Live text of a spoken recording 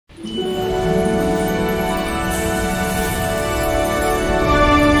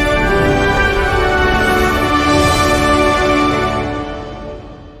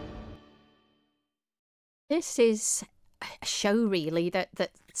this is a show really that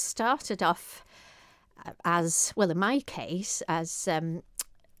started off as, well, in my case, as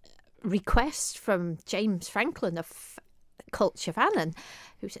request from James Franklin of Culture Vannon,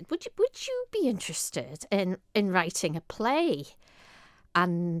 who said, would you be interested in writing a play?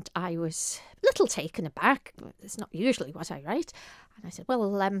 And I was a little taken aback. It's not usually what I write. And I said,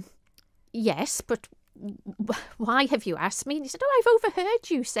 well, yes, but why have you asked me? And he said, oh, I've overheard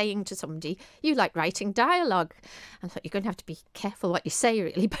you saying to somebody you like writing dialogue. I thought, you're going to have to be careful what you say,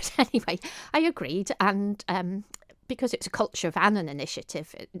 really. But anyway, I agreed. And because it's a Culture Vannon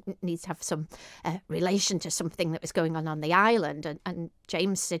initiative, it needs to have some relation to something that was going on the island. And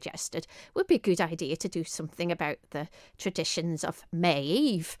James suggested it would be a good idea to do something about the traditions of May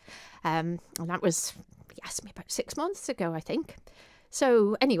Eve. And that was, he asked me about 6 months ago, I think.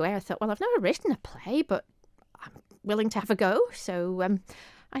 So anyway, I thought, well, I've never written a play, but I'm willing to have a go. So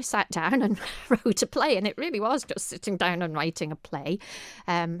I sat down and wrote a play, and it really was just sitting down and writing a play.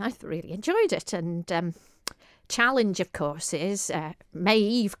 I really enjoyed it. And challenge, of course, is May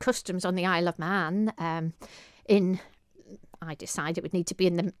Eve customs on the Isle of Man. I decided it would need to be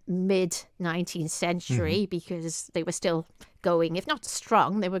in the mid-19th century because they were still going, if not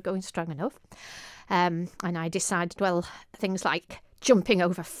strong, they were going strong enough. And I decided, well, things like jumping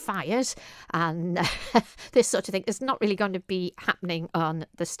over fires and this sort of thing is not really going to be happening on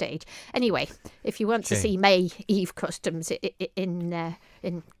the stage. Anyway, if you want to see May Eve customs in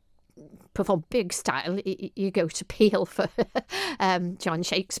perform big style, you go to Peel for John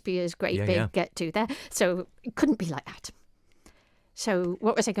Shakespeare's great get-do there. So it couldn't be like that. So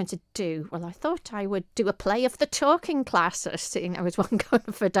what was I going to do? Well, I thought I would do a play of the talking classes, seeing I was one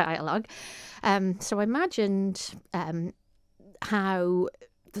going for dialogue. So I imagined how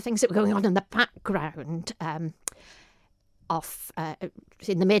the things that were going on in the background of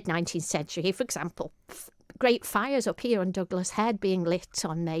in the mid-19th century, for example, great fires up here on Douglas Head being lit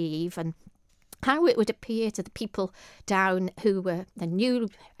on May Eve, and how it would appear to the people down who were the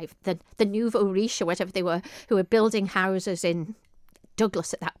nouveau riche or whatever they were, who were building houses in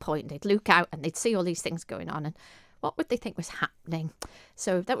Douglas at that point. They'd look out and they'd see all these things going on, and what would they think was happening?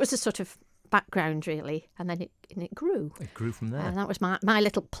 So that was a sort of background, really, and then it grew. It grew from there. And that was my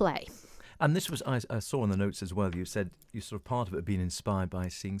little play. And this was, I saw in the notes as well, you said you sort of part of it had been inspired by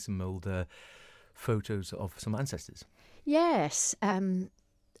seeing some old photos of some ancestors. Yes.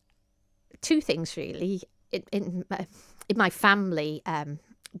 Two things, really. In my family,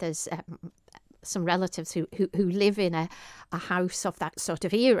 there's some relatives who live in a house of that sort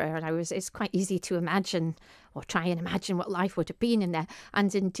of era, and it's quite easy to imagine or try and imagine what life would have been in there.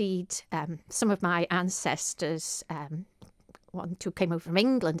 And indeed, some of my ancestors, one who came over from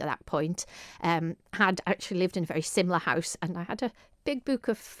England at that point, had actually lived in a very similar house, and I had a big book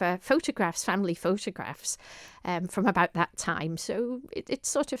of photographs, family photographs, from about that time. So it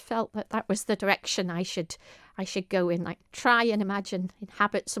sort of felt that was the direction I should go in, like try and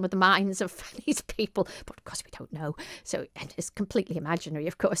inhabit some of the minds of these people. But of course we don't know. So it's completely imaginary,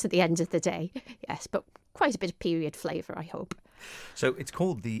 of course, at the end of the day. Yes, but quite a bit of period flavour, I hope. So it's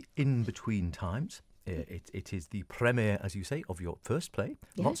called The In-Between Times. It is the premiere, as you say, of your first play.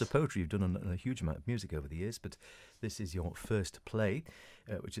 Yes. Lots of poetry. You've done a huge amount of music over the years, but this is your first play,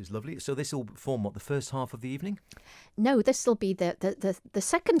 which is lovely. So this will form, what, the first half of the evening? No, this will be the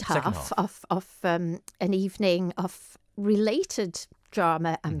second half of an evening of related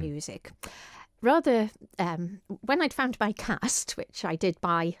drama and music. Rather, when I'd found my cast, which I did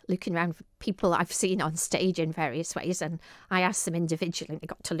by looking around for people I've seen on stage in various ways, and I asked them individually, and they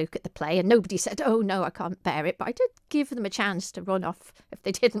got to look at the play, and nobody said, oh no, I can't bear it, but I did give them a chance to run off if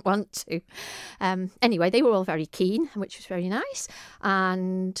they didn't want to. Anyway, they were all very keen, which was very nice,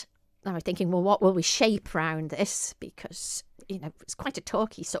 and I was thinking, well, what will we shape around this? Because, it's quite a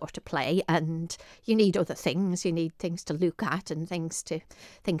talky sort of play, and you need other things. You need things to look at and things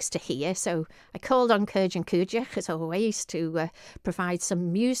to hear. So I called on Kurj and Kujak, as always, to provide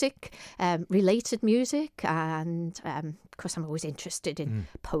some music, related music. And, of course, I'm always interested in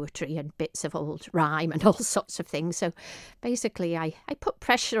poetry and bits of old rhyme and all sorts of things. So basically, I put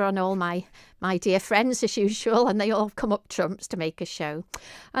pressure on all my dear friends, as usual, and they all come up trumps to make a show.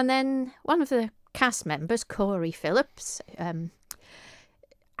 And then one of the cast members, Corey Phillips,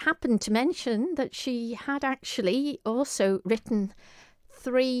 happened to mention that she had actually also written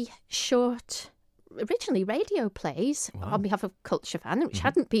 3 short, originally radio plays on behalf of Culture Vannon, which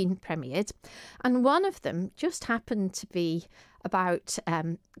hadn't been premiered. And one of them just happened to be about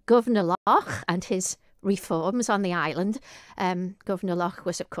Governor Locke and his reforms on the island. Governor Locke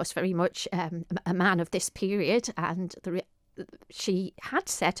was, of course, very much a man of this period, and the she had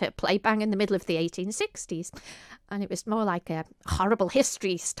set her play bang in the middle of the 1860s, and it was more like a horrible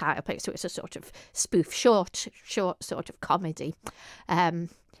history style play, so it's a sort of spoof short sort of comedy.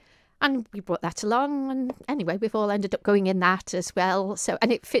 And we brought that along, and anyway, we've all ended up going in that as well. So,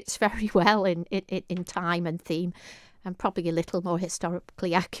 and it fits very well in time and theme, and probably a little more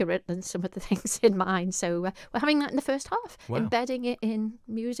historically accurate than some of the things in mine. So we're having that in the first half, embedding it in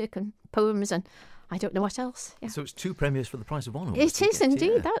music and poems, and I don't know what else. Yeah. So it's 2 premieres for the price of 1. It is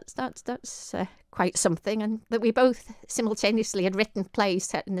indeed. Yeah. That's quite something, and that we both simultaneously had written plays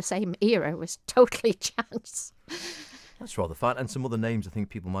set in the same era was totally chance. That's rather fun. And some other names I think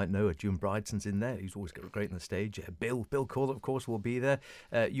people might know. June Brideson's in there. He's always great on the stage. Bill Cole, of course, will be there.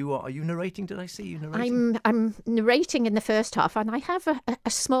 Are you narrating? Did I see you narrating? I'm narrating in the first half, and I have a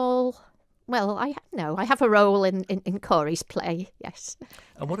small. Well, I have a role in Corey's play. Yes.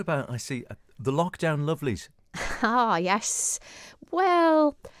 And what about, I see, the Lockdown Lovelies? Ah, yes.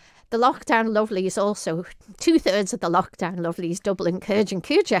 Well, the Lockdown Lovelies also 2/3 of the Lockdown Lovelies, Dublin, Kurge and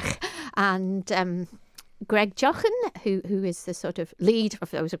Cúideach, and Greg Jochen, who is the sort of lead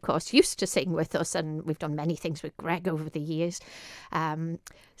of those, of course, used to sing with us, and we've done many things with Greg over the years.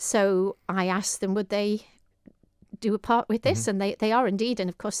 So I asked them, would they do a part with this? And they are indeed. And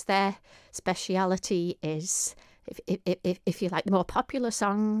of course, their speciality is, if you like, the more popular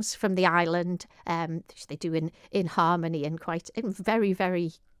songs from the island, which they do in harmony and quite in very,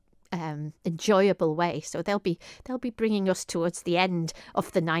 very enjoyable way. So they'll be bringing us towards the end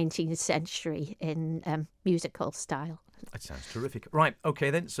of the 19th century in musical style. That sounds terrific. Right,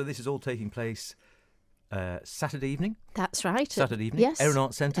 okay then. So this is all taking place Saturday evening. That's right. Saturday evening. Yes. Erin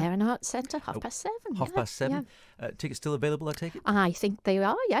Arts Centre. Erin Arts Centre, 7:30. Half past 7. Yeah. Tickets still available, I take it? I think they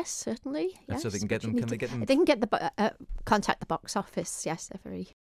are. Yes, certainly. And Yes. so they can get them. Can they get them? They can get contact the box office. Yes, they're very